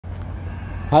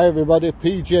Hi everybody,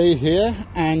 PJ here,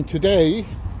 and today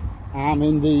I'm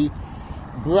in the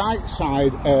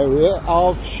Brightside area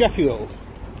of Sheffield.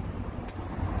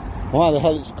 Why the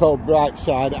hell it's called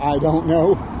Brightside, I don't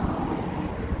know.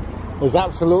 There's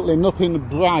absolutely nothing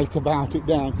bright about it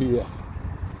down here.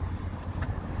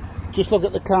 Just look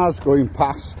at the cars going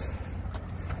past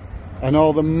and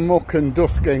all the muck and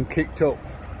dust getting kicked up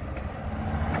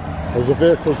as the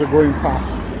vehicles are going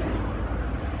past.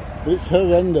 It's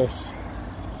horrendous.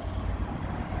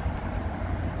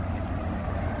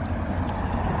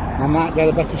 I might get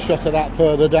a better shot of that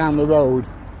further down the road,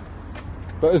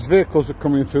 but as vehicles are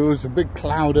coming through, there's a big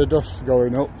cloud of dust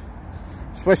going up,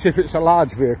 especially if it's a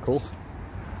large vehicle.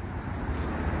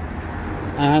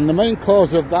 And the main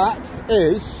cause of that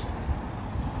is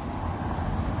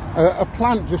a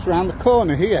plant just around the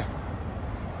corner here.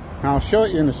 I'll show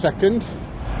it you in a second.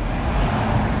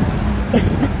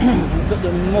 Look at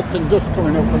the muck and dust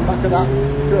coming up from the back of that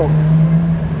truck.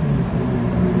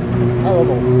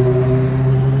 Terrible.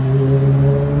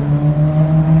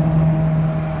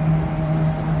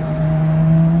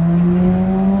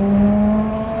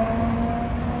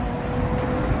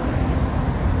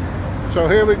 So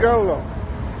here we go, look.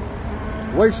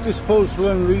 Waste disposal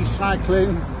and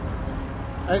recycling,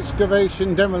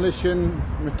 excavation, demolition,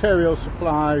 material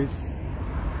supplies,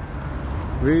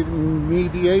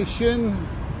 remediation,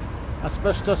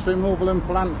 asbestos removal and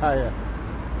plant hire.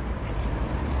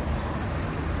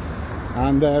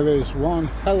 And there is one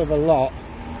hell of a lot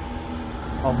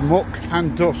of muck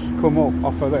and dust come up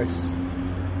off of this.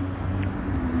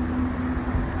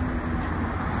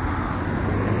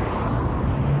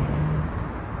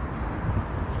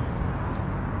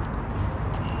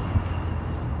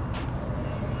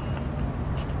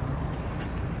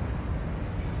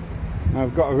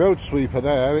 I've got a road sweeper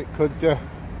there. It could just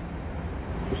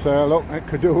look, it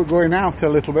could do with going out a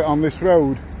little bit on this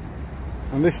road,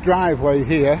 and this driveway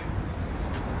here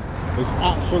is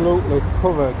absolutely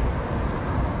covered.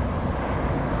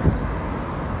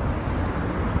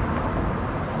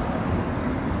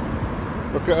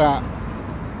 Look at that.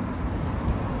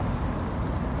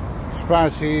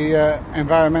 Surprised the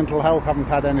environmental health haven't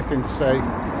had anything to say,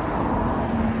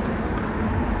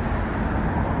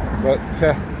 but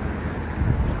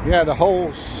yeah, the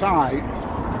whole site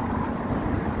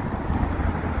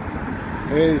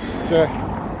is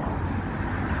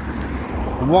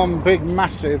one big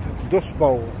massive dust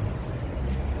bowl.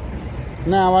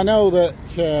 Now I know that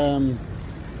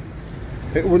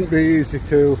it wouldn't be easy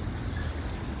to,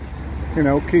 you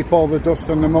know, keep all the dust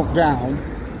and the muck down,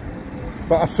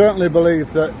 but I certainly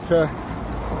believe that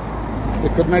they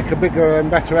could make a bigger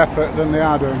and better effort than they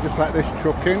are doing, just like this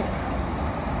trucking.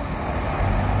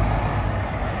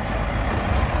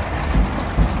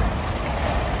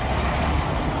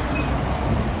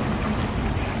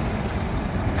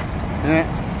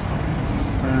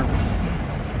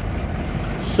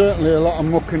 Certainly a lot of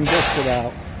muck and dust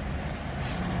about.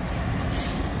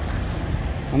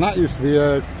 And that used to be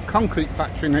a concrete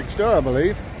factory next door, I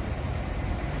believe.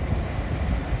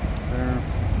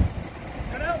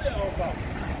 Can I help you all, Bob?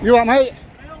 You what, mate? Can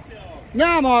I help you all? No,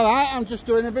 I'm alright. I'm just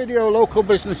doing a video, local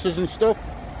businesses and stuff.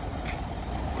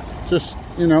 Just,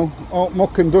 you know, all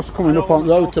muck and dust coming up on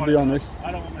the road, to be honest.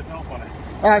 I don't want myself on it.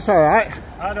 That's alright.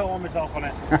 I don't want myself on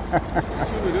it. What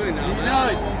should we doing now? You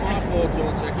I don't want my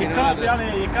photo taken. You can't be on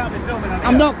here, you can't be filming on here.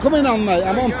 I'm not coming on, mate.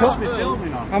 I'm on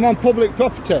filming on. I'm on public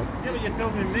property. Yeah, but you're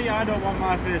filming me, I don't want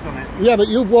my face on it. Yeah, but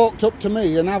you've walked up to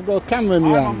me and I've got a camera in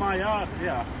I'm your on hand. my yard,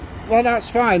 yeah. Well, that's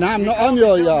fine. I'm not on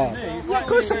your yard. Yeah, of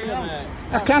course I can.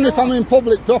 I can if I'm in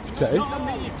public property. Not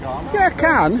on me, you can't. Yeah, I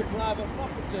can. Private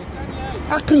property,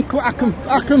 can you?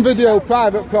 I can video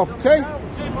private property.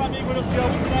 If I need to go up to your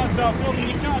window and start filming,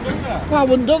 you can't do that. Well, I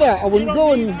wouldn't do that. I wouldn't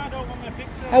go and I don't want my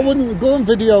picture. I wouldn't go and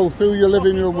video through your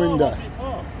living room window. What's it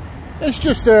for? It's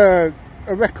just a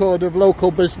record of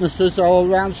local businesses all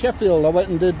around Sheffield. I went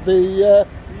and did the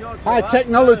high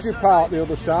technology part the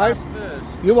other side.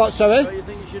 You what, sorry? So you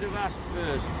think you should have asked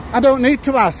first? I don't need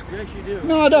to ask. Yes, you do.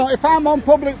 No, I don't. If I'm on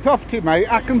public property,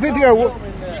 mate, I can video. You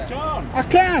can't. I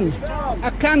can. I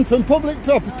can from public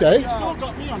property. You've still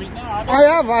got me on it now.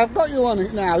 I've got you on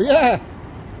it now, yeah.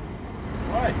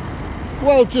 Right.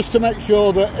 Well, just to make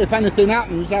sure that if anything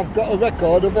happens, I've got a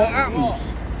record of what happens.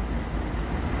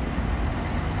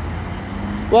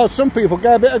 Well, some people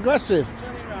get a bit aggressive.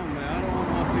 Turn it around, mate. I don't want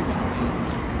my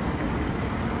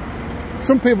picture.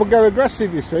 Some people get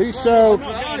aggressive, you see, so... I'm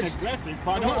not getting aggressive,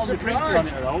 but I don't want the picture on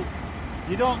it at all.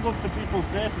 You don't go to people's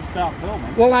face and start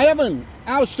filming. Well, I haven't.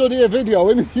 I'll study a video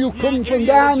and you come from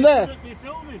down there.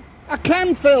 I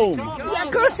can film. Yeah,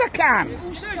 of course I can.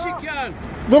 Who says you can?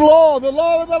 The law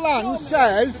of the land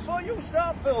says... Before you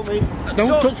start filming...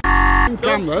 Don't touch the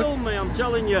camera. Don't film me, I'm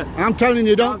telling you. I'm telling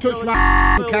you, don't touch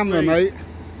my camera, mate.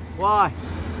 Why?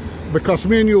 Because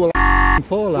me and you will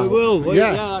fall out. We will.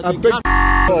 Yeah, a big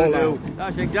fall out.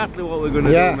 That's exactly what we're going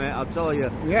to do, mate, I'll tell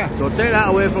you. Yeah. So take that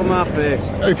away from my face.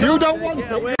 If you don't want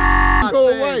to, go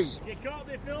away. You can't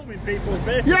be filming people's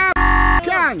faces. Yeah, you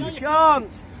can. You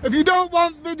can't. If you don't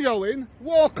want videoing,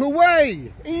 walk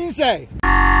away. Easy.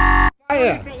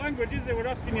 Fire. What language is it? We're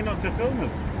asking you not to film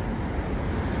us.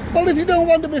 Well, if you don't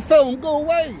want to be filmed, go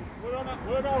away. We're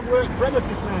on work premises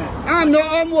now. I'm not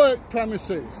on work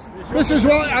premises. This is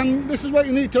what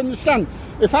you need to understand.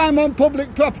 If I'm on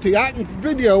public property, I can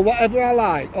video whatever I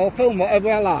like or film whatever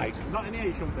I like. Not in here,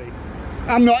 you shouldn't be.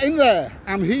 I'm not in there.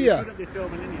 I'm You here. shouldn't be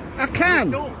filming in here. I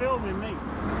can. You're still filming me.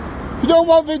 If you don't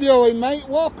want videoing, mate,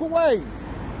 walk away.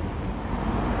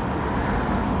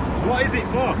 What is it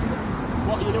for?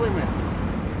 What are you doing with it?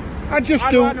 I just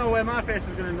How do. do I know where my face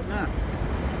is going to end up now?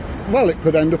 Well, it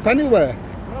could end up anywhere.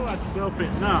 Well, I just hope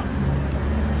it's not.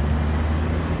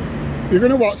 You're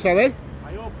going to what, sorry?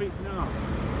 I hope it's not.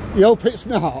 You hope it's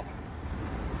not?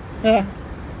 Yeah.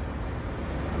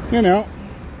 You know.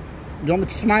 Do you want me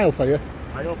to smile for you?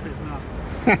 I hope it's not.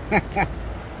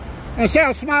 And say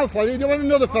I'll smile for you. Do you want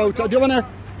another photo? Do you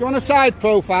want a side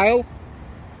profile?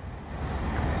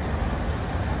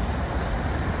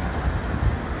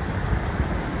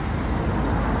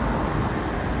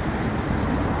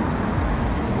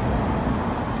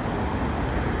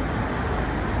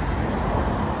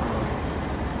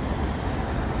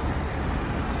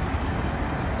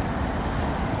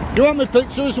 Do you want my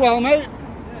picture as well, mate?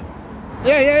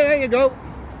 Yeah, there you go.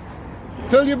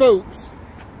 Fill your boots.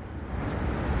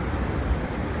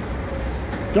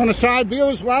 Do you want a side view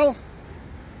as well?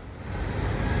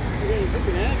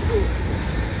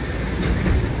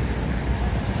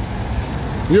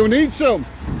 You need some.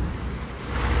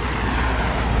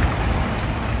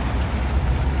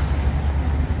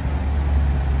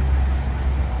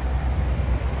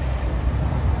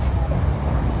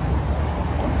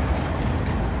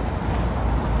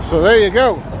 So there you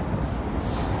go.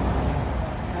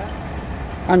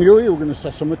 And you were going to say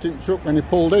something in the truck when he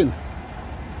pulled in.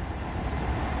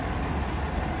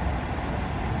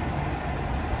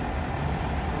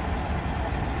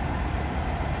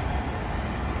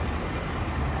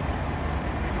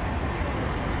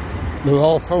 They're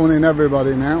all phoning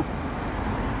everybody now.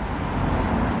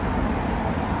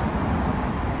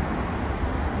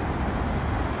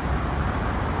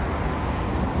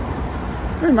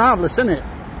 Very marvellous, isn't it?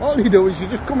 All you do is you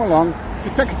just come along,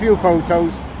 you take a few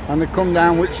photos, and they come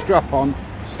down with strap on,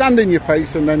 stand in your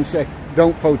face and then say,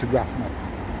 don't photograph me.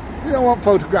 You don't want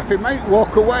photographing, mate,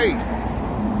 walk away.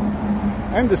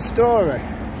 End of story.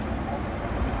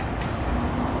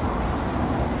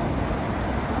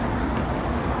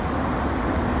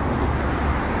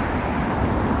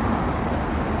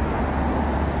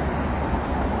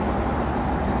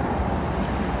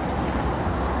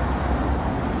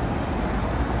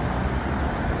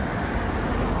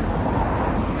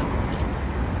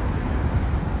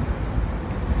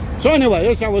 So anyway,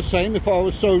 as I was saying before I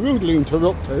was so rudely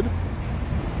interrupted,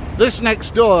 this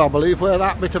next door, I believe, where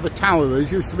that bit of a tower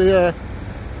is, used to be a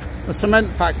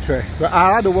cement factory. But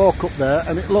I had a walk up there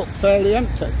and it looked fairly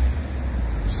empty.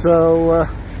 So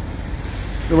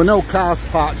there were no cars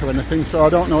parked or anything, so I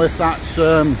don't know if that's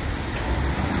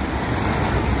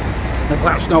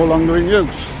no longer in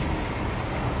use.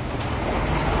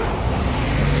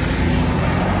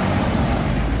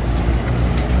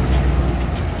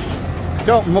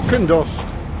 Don't muck and dust.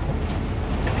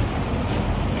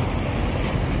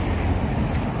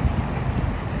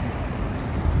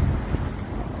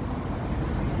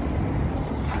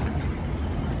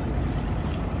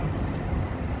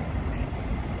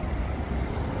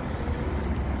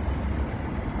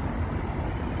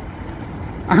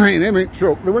 I mean, him in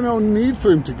truck, there was no need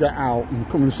for him to get out and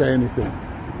come and say anything.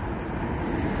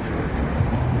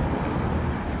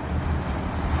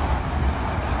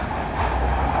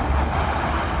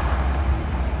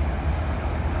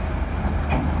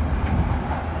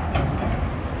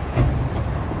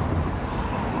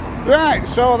 Right,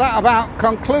 so that about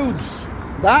concludes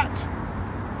that.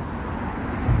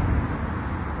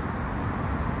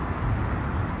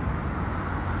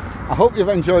 I hope you've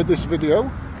enjoyed this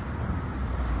video.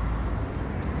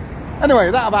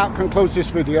 Anyway, that about concludes this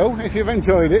video. If you've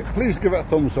enjoyed it, please give it a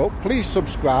thumbs up, please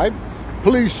subscribe,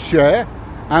 please share,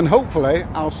 and hopefully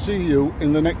I'll see you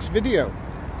in the next video.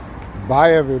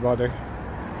 Bye everybody.